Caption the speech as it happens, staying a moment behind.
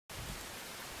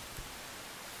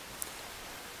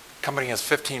Company has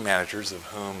 15 managers, of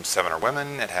whom 7 are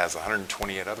women. It has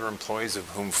 128 other employees, of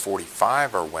whom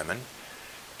 45 are women.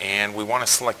 And we want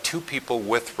to select 2 people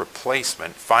with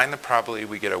replacement. Find the probability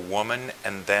we get a woman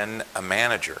and then a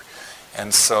manager.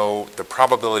 And so the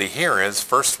probability here is,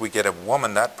 first we get a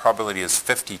woman. That probability is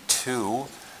 52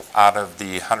 out of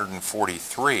the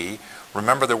 143.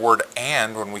 Remember, the word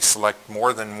 "and" when we select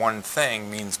more than one thing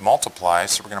means multiply,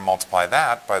 so we're going to multiply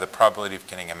that by the probability of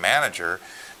getting a manager.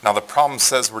 Now the problem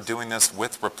says we're doing this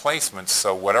with replacements,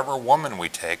 so whatever woman we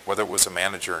take, whether it was a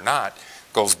manager or not,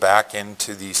 goes back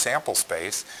into the sample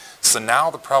space. So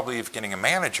now the probability of getting a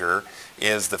manager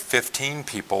is the 15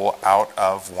 people out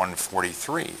of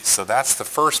 143. So that's the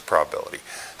first probability.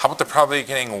 How about the probability of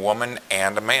getting a woman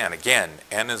and a man? Again,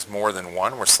 n is more than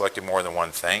 1. We're selecting more than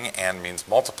one thing. And means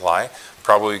multiply.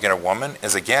 Probability we get a woman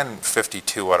is again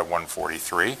 52 out of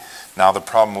 143. Now the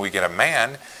problem we get a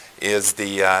man is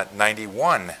the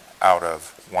 91 out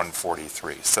of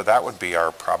 143. So that would be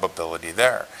our probability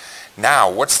there.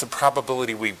 Now, what's the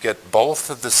probability we get both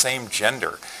of the same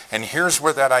gender? And here's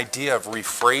where that idea of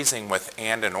rephrasing with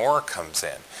and or comes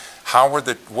in.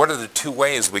 What are the 2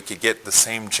 ways we could get the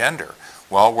same gender?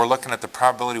 Well, we're looking at the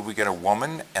probability we get a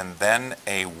woman and then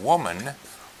a woman,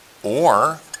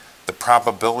 or the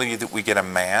probability that we get a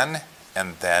man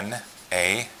and then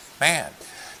a man.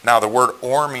 Now, the word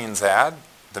 "or" means add.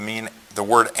 The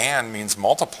word "and" means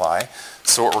multiply.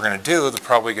 So what we're going to do, the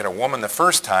probability we get a woman the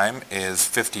first time is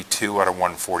 52 out of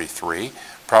 143.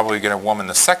 Probably get a woman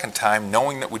the second time,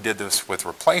 knowing that we did this with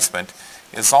replacement,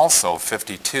 is also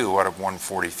 52 out of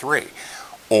 143.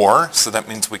 Or, so that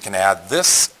means we can add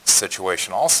this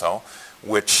situation also,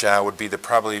 which would be the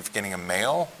probability of getting a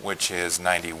male, which is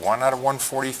 91 out of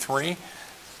 143,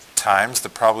 times the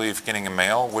probability of getting a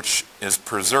male, which is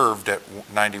preserved at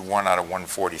 91 out of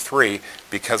 143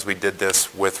 because we did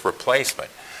this with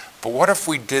replacement. But what if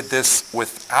we did this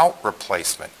without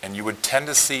replacement? And you would tend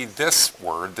to see this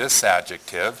word, this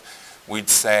adjective. We'd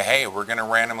say, hey, we're going to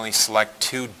randomly select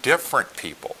 2 different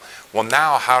people. Well,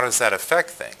 now how does that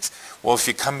affect things? Well, if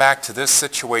you come back to this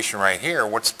situation right here,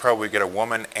 what's the probability we get a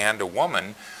woman and a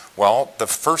woman? Well, the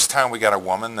first time we got a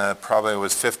woman, the probability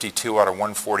was 52 out of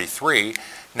 143.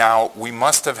 Now, we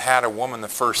must have had a woman the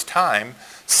first time,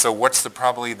 so what's the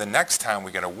probability the next time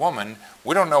we get a woman?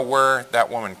 We don't know where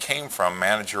that woman came from,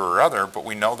 manager or other, but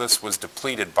we know this was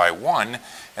depleted by 1,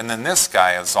 and then this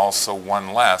guy is also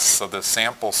 1 less, so the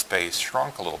sample space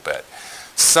shrunk a little bit.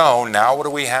 So now what do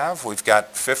we have? We've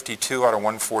got 52 out of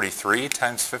 143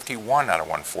 times 51 out of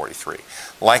 143.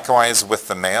 Likewise with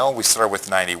the male, we start with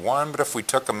 91, but if we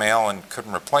took a male and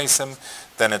couldn't replace him,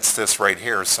 then it's this right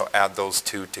here, so add those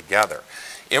 2 together.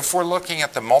 If we're looking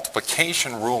at the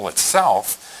multiplication rule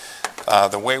itself,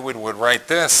 the way we would write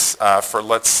this for,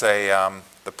 let's say,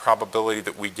 the probability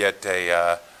that we get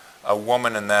a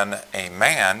woman and then a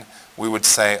man, we would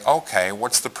say, okay,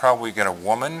 what's the probability we get a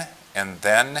woman and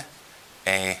then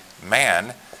a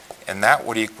man? And that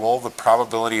would equal the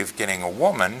probability of getting a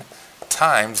woman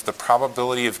times the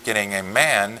probability of getting a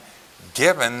man,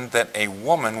 given that a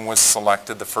woman was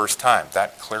selected the first time.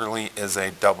 That clearly is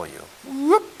a W.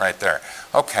 Whoop, right there.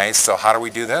 Okay, so how do we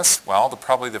do this? Well,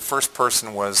 probably the first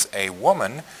person was a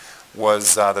woman,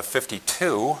 was the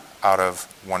 52 out of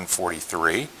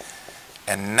 143.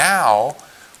 And now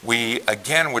we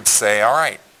again would say, all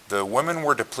right, the women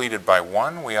were depleted by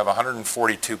 1. We have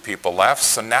 142 people left.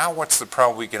 So now what's the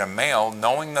probability we get a male,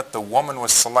 knowing that the woman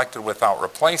was selected without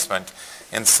replacement,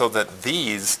 and so that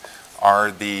these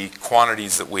are the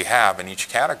quantities that we have in each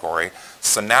category.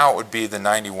 So now it would be the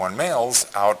 91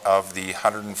 males out of the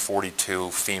 142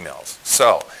 females.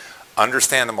 So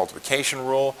understand the multiplication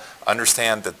rule,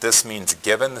 understand that this means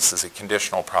given, this is a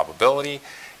conditional probability,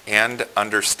 and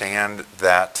understand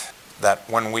that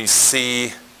when we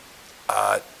see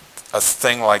a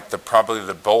thing like the probability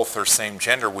that both are same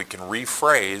gender, we can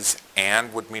rephrase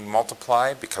 "and" would mean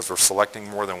multiply because we're selecting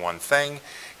more than one thing,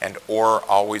 and "or"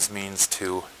 always means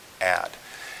to add.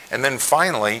 And then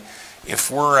finally,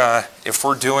 if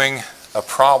we're doing a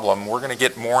problem, we're going to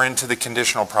get more into the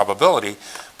conditional probability,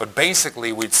 but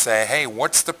basically we'd say, hey,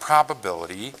 what's the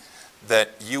probability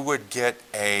that you would get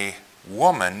a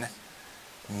woman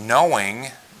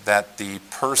knowing that the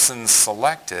person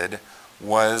selected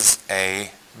was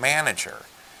a manager?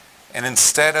 And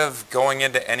instead of going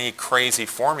into any crazy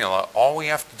formula, all we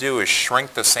have to do is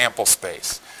shrink the sample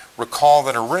space. Recall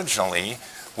that originally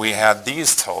we had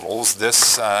these totals,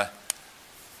 this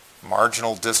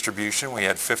marginal distribution, we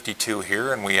had 52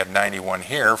 here and we had 91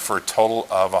 here for a total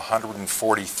of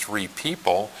 143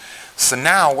 people. So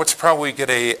now what's probably get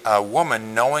a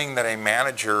woman knowing that a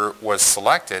manager was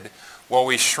selected? Well,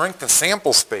 we shrink the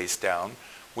sample space down.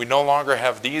 we no longer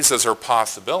have these as our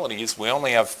possibilities. We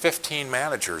only have 15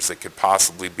 managers that could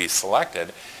possibly be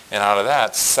selected, and out of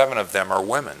that, 7 of them are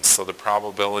women. So the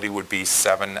probability would be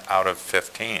 7 out of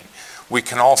 15. We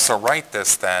can also write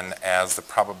this then as the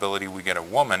probability we get a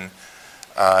woman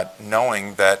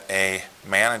knowing that a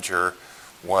manager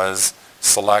was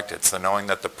selected, so knowing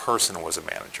that the person was a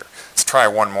manager. Let's try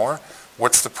one more.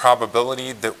 What's the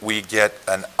probability that we get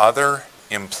an other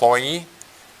employee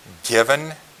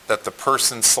given that the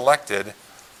person selected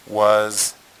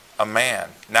was a man?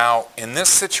 Now, in this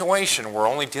situation, we're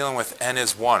only dealing with n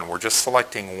is 1. We're just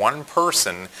selecting one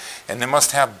person, and they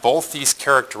must have both these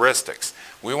characteristics.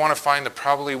 We want to find the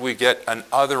probability we get an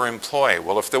other employee.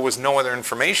 Well, if there was no other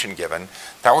information given,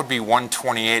 that would be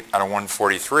 128 out of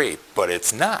 143, but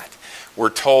it's not. We're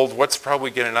told what's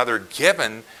probably get another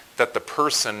given that the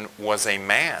person was a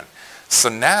man. So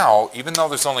now, even though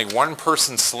there's only one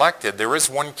person selected, there is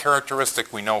one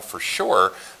characteristic we know for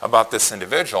sure about this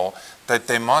individual, that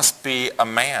they must be a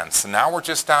man. So now we're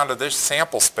just down to this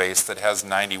sample space that has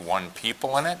 91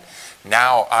 people in it.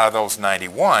 Now, out of those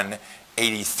 91,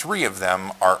 83 of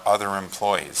them are other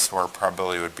employees, so our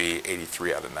probability would be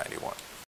 83 out of 91.